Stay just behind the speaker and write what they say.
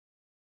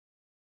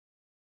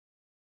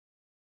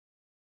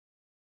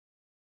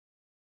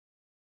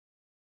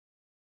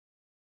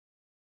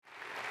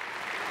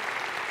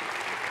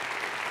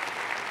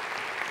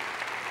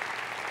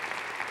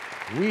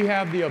We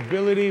have the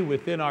ability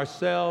within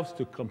ourselves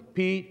to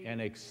compete and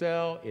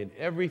excel in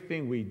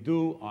everything we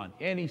do on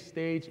any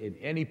stage, in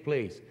any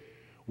place.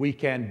 We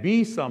can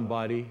be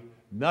somebody.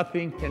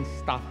 Nothing can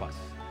stop us.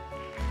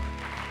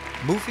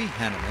 Mufi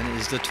Hannemann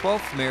is the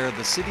 12th mayor of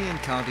the city and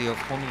county of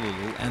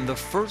Honolulu and the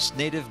first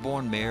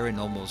native-born mayor in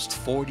almost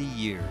 40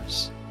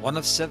 years. One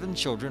of 7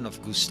 children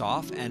of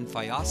Gustav and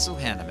Fayasu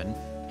Hannemann,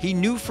 he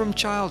knew from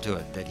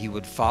childhood that he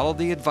would follow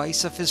the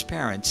advice of his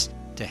parents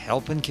to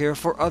help and care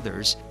for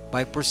others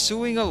by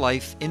pursuing a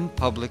life in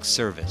public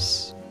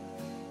service.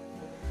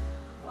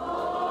 I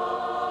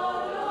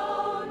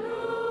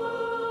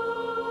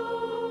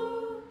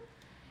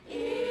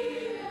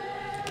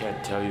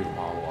can't tell you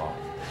how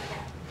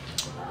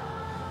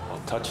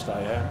touched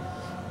I am.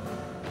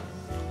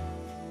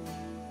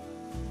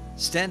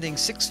 Standing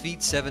 6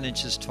 feet 7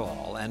 inches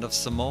tall and of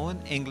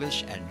Samoan,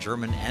 English, and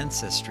German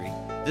ancestry,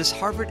 this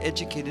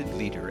Harvard-educated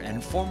leader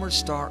and former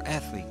star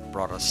athlete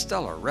brought a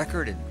stellar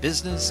record in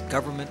business,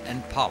 government,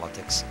 and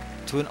politics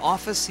to an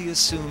office he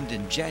assumed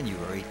in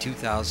January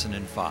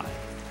 2005,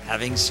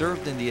 having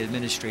served in the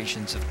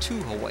administrations of 2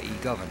 Hawaii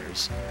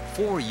governors,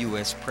 4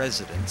 U.S.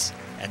 presidents,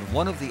 and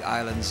one of the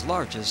island's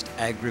largest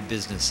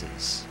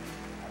agribusinesses.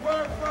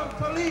 We're from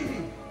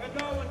Palini, and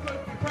no one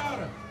could be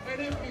prouder.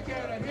 And if you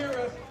can't hear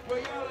us, we'll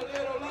yell a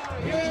little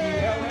louder.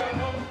 Yeah!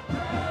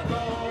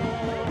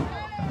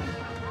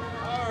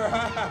 All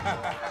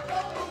right.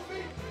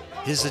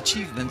 His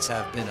achievements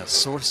have been a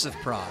source of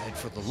pride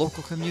for the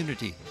local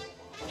community.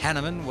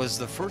 Hannemann was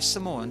the first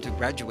Samoan to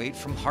graduate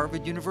from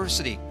Harvard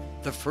University,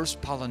 the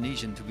first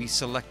Polynesian to be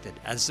selected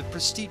as the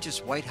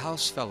prestigious White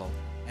House Fellow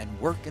and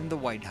work in the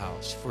White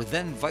House for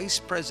then Vice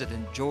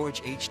President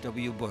George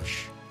H.W.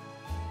 Bush,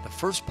 the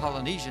first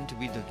Polynesian to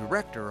be the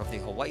director of the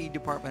Hawaii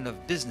Department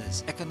of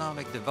Business,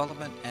 Economic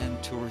Development,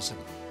 and Tourism,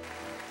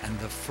 and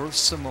the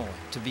first Samoan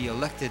to be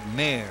elected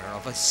mayor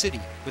of a city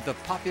with a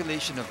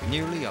population of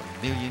nearly 1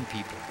 million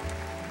people.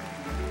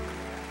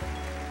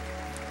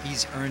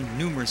 He's earned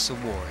numerous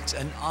awards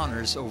and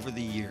honors over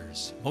the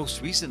years,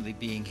 most recently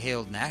being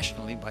hailed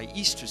nationally by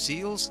Easter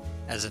Seals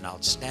as an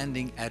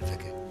outstanding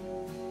advocate.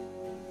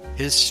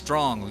 His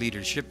strong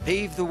leadership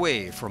paved the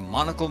way for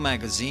Monocle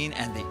magazine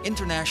and the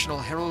International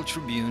Herald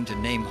Tribune to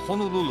name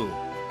Honolulu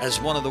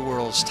as one of the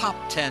world's top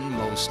 10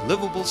 most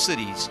livable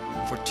cities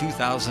for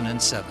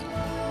 2007.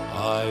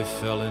 I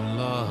fell in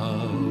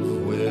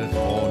love with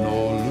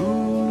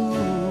Honolulu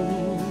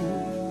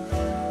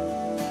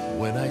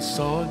when I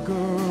saw a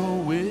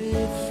girl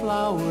with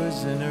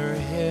flowers in her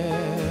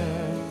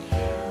hair,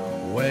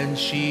 when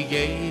she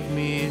gave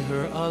me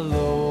her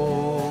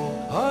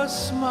aloha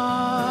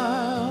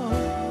smile.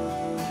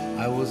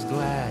 I was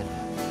glad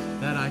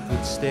that I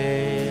could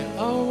stay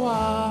a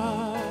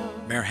while.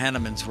 Mayor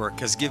Hannemann's work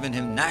has given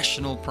him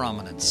national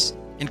prominence,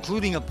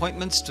 including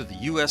appointments to the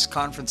U.S.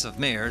 Conference of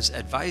Mayors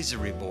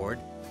Advisory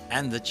Board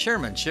and the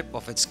chairmanship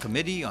of its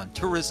Committee on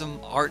Tourism,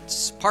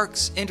 Arts,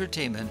 Parks,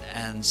 Entertainment,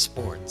 and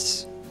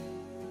Sports.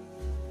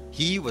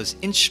 He was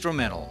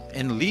instrumental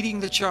in leading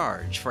the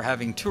charge for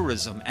having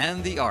tourism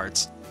and the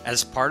arts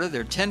as part of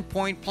their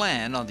 10-point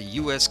plan on the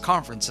U.S.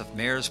 Conference of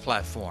Mayors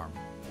platform.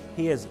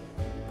 He has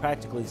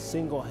practically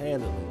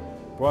single-handedly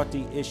brought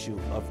the issue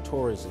of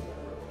tourism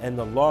and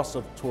the loss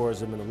of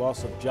tourism and the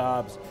loss of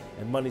jobs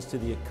and monies to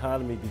the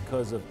economy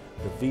because of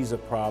the visa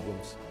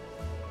problems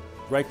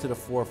right to the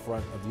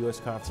forefront of the U.S.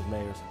 Conference of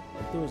Mayors.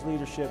 And through his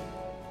leadership,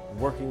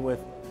 working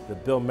with the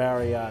Bill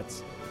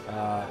Marriotts,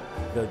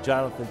 the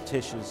Jonathan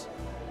Tisches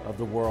of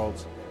the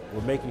world,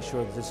 we're making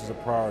sure that this is a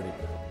priority.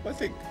 I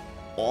think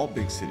all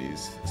big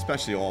cities,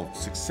 especially all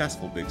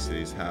successful big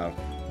cities, have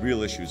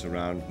real issues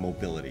around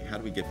mobility. How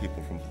do we get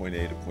people from point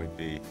A to point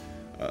B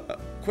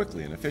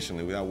quickly and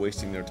efficiently without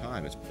wasting their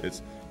time?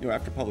 It's you know,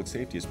 after public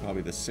safety is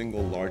probably the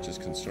single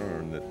largest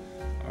concern that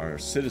our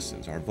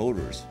citizens, our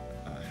voters,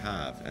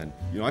 have. And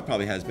you know, I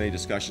probably has many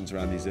discussions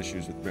around these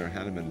issues with Mayor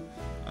Hannemann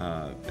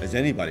as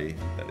any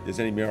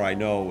mayor I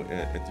know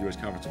at the U.S.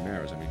 Conference of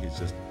Mayors. I mean, he's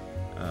just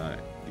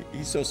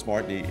he's so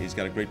smart, and he's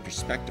got a great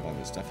perspective on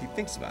this stuff. He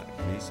thinks about it.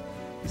 I mean,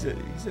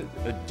 he's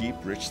a deep,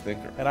 rich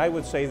thinker. And I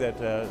would say that,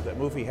 that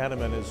Mufi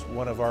Hannemann is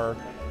one of our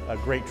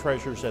great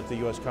treasures at the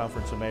U.S.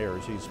 Conference of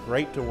Mayors. He's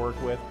great to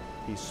work with,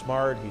 he's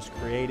smart, he's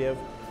creative,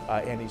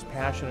 and he's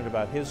passionate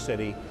about his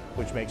city,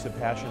 which makes him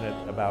passionate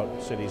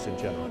about cities in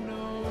general.